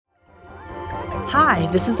Hi,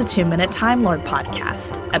 this is the 2-Minute Time Lord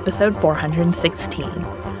podcast, episode 416.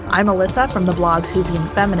 I'm Alyssa from the blog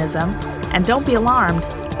Whovian Feminism, and don't be alarmed,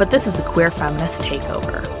 but this is the Queer Feminist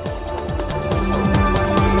Takeover.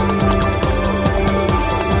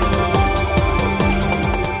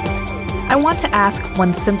 I want to ask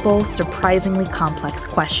one simple, surprisingly complex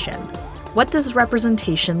question. What does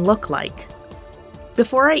representation look like?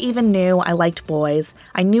 Before I even knew I liked boys,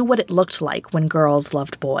 I knew what it looked like when girls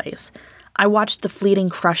loved boys. I watched the fleeting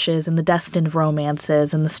crushes and the destined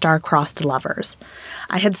romances and the star-crossed lovers.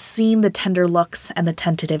 I had seen the tender looks and the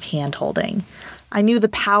tentative hand-holding. I knew the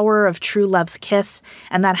power of true love's kiss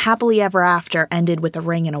and that happily ever after ended with a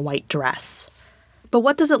ring and a white dress. But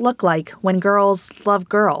what does it look like when girls love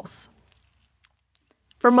girls?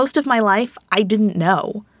 For most of my life, I didn't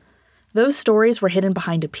know. Those stories were hidden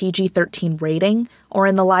behind a PG-13 rating or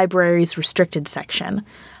in the library's restricted section.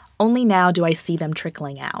 Only now do I see them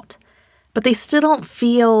trickling out. But they still don't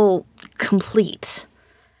feel complete.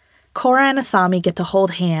 Cora and Asami get to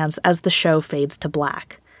hold hands as the show fades to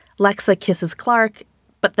black. Lexa kisses Clark,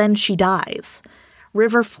 but then she dies.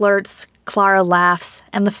 River flirts, Clara laughs,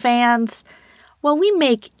 and the fans, well, we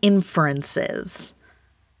make inferences.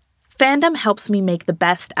 Fandom helps me make the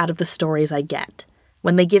best out of the stories I get.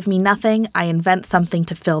 When they give me nothing, I invent something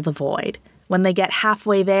to fill the void. When they get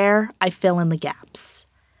halfway there, I fill in the gaps.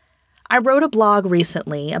 I wrote a blog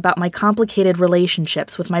recently about my complicated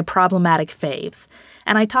relationships with my problematic faves,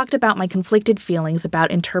 and I talked about my conflicted feelings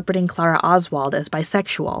about interpreting Clara Oswald as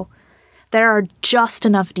bisexual. There are just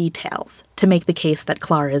enough details to make the case that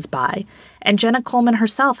Clara is bi, and Jenna Coleman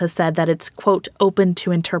herself has said that it's, quote, open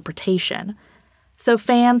to interpretation. So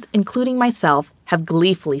fans, including myself, have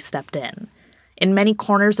gleefully stepped in. In many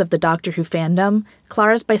corners of the Doctor Who fandom,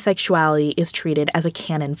 Clara's bisexuality is treated as a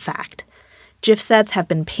canon fact. GIF sets have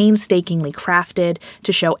been painstakingly crafted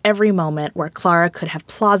to show every moment where Clara could have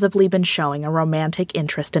plausibly been showing a romantic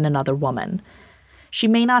interest in another woman. She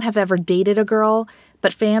may not have ever dated a girl,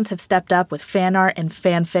 but fans have stepped up with fan art and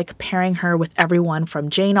fanfic pairing her with everyone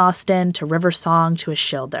from Jane Austen to River Song to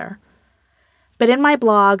Ashildr. But in my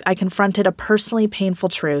blog, I confronted a personally painful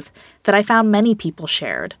truth that I found many people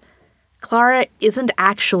shared. Clara isn't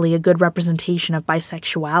actually a good representation of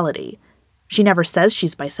bisexuality. She never says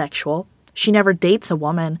she's bisexual. She never dates a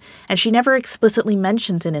woman, and she never explicitly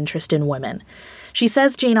mentions an interest in women. She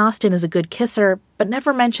says Jane Austen is a good kisser, but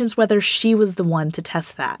never mentions whether she was the one to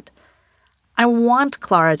test that. I want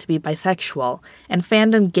Clara to be bisexual, and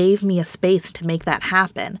fandom gave me a space to make that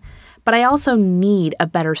happen, but I also need a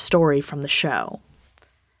better story from the show.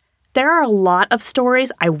 There are a lot of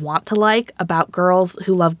stories I want to like about girls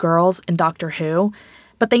who love girls in Doctor Who,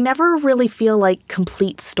 but they never really feel like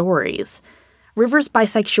complete stories. River's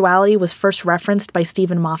bisexuality was first referenced by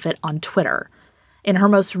Stephen Moffat on Twitter. In her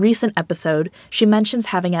most recent episode, she mentions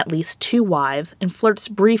having at least 2 wives and flirts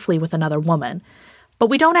briefly with another woman, but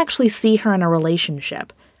we don't actually see her in a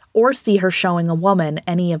relationship, or see her showing a woman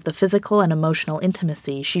any of the physical and emotional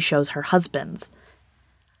intimacy she shows her husbands.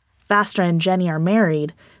 Vastra and Jenny are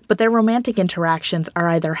married, but their romantic interactions are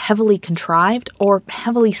either heavily contrived or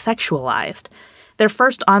heavily sexualized. Their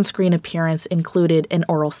first on-screen appearance included an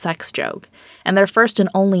oral sex joke, and their first and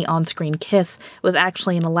only on-screen kiss was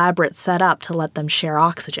actually an elaborate setup to let them share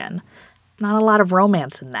oxygen. Not a lot of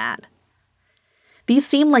romance in that. These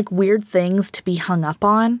seem like weird things to be hung up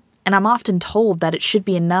on, and I'm often told that it should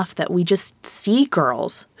be enough that we just see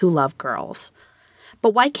girls who love girls.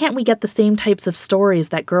 But why can't we get the same types of stories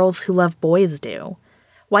that girls who love boys do?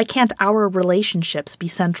 Why can't our relationships be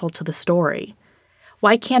central to the story?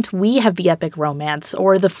 Why can't we have the epic romance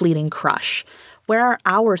or the fleeting crush? Where are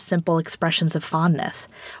our simple expressions of fondness?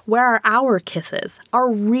 Where are our kisses, our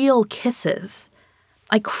real kisses?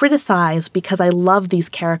 I criticize because I love these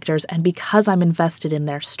characters and because I'm invested in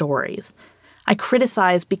their stories. I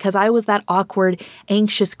criticize because I was that awkward,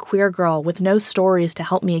 anxious queer girl with no stories to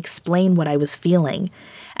help me explain what I was feeling.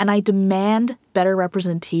 And I demand better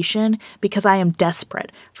representation because I am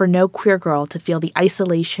desperate for no queer girl to feel the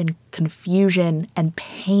isolation, confusion, and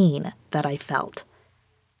pain that I felt.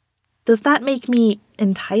 Does that make me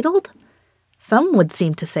entitled? Some would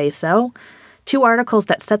seem to say so. 2 articles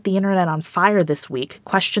that set the internet on fire this week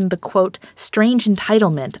questioned the, quote, strange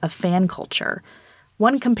entitlement of fan culture.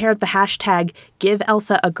 One compared the hashtag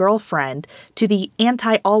 #GiveElsa_a_girlfriend to the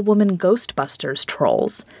anti-all-woman Ghostbusters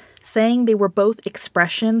trolls, saying they were both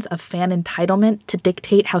expressions of fan entitlement to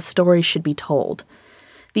dictate how stories should be told.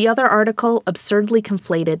 The other article absurdly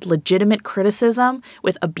conflated legitimate criticism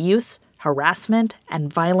with abuse, harassment,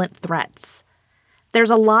 and violent threats.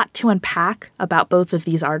 There's a lot to unpack about both of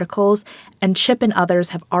these articles, and Chip and others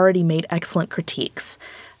have already made excellent critiques.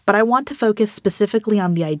 But I want to focus specifically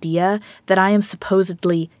on the idea that I am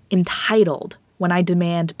supposedly entitled when I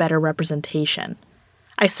demand better representation.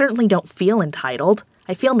 I certainly don't feel entitled.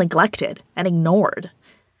 I feel neglected and ignored.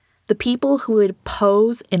 The people who would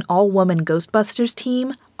pose an all-woman Ghostbusters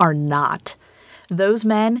team are not. Those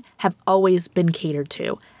men have always been catered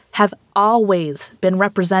to, have always been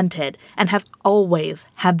represented, and have always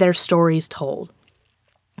had their stories told.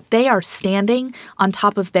 They are standing on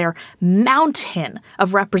top of their mountain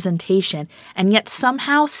of representation and yet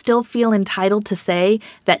somehow still feel entitled to say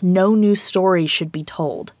that no new story should be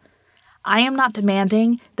told. I am not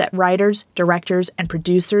demanding that writers, directors, and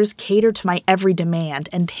producers cater to my every demand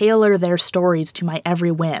and tailor their stories to my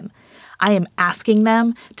every whim. I am asking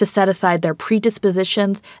them to set aside their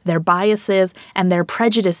predispositions, their biases, and their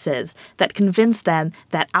prejudices that convince them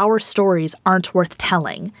that our stories aren't worth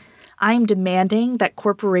telling. I am demanding that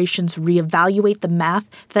corporations reevaluate the math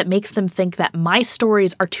that makes them think that my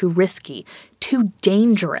stories are too risky, too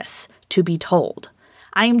dangerous to be told.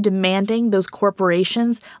 I am demanding those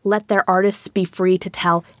corporations let their artists be free to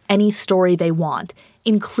tell any story they want,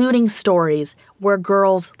 including stories where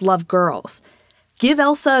girls love girls. Give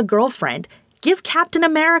Elsa a girlfriend, give Captain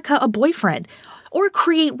America a boyfriend, or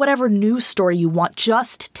create whatever new story you want.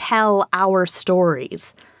 Just tell our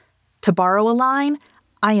stories. To borrow a line,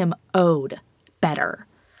 I am owed better.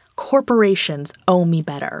 Corporations owe me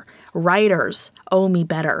better. Writers owe me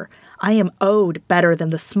better. I am owed better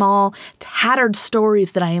than the small, tattered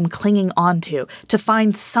stories that I am clinging onto to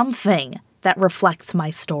find something that reflects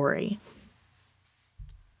my story.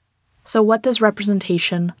 So what does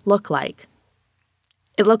representation look like?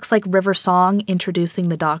 It looks like River Song introducing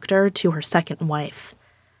the Doctor to her second wife.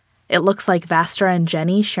 It looks like Vastra and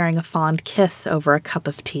Jenny sharing a fond kiss over a cup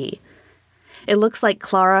of tea. It looks like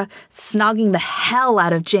Clara snogging the hell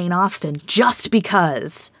out of Jane Austen just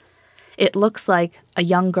because. It looks like a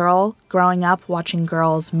young girl growing up watching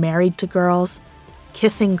girls married to girls,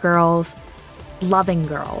 kissing girls, loving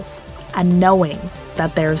girls, and knowing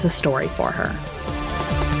that there's a story for her.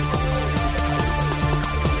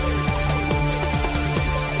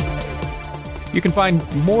 You can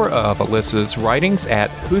find more of Alyssa's writings at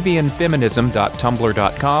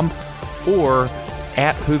whovianfeminism.tumblr.com or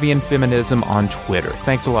at whovianfeminism on Twitter.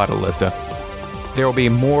 Thanks a lot, Alyssa. There will be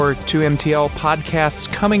more 2MTL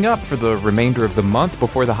podcasts coming up for the remainder of the month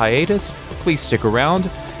before the hiatus. Please stick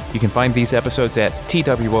around. You can find these episodes at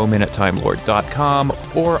twominutetimelord.com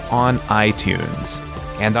or on iTunes.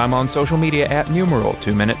 And I'm on social media at numeral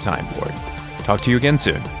 2Minute Time Lord. Talk to you again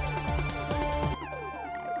soon.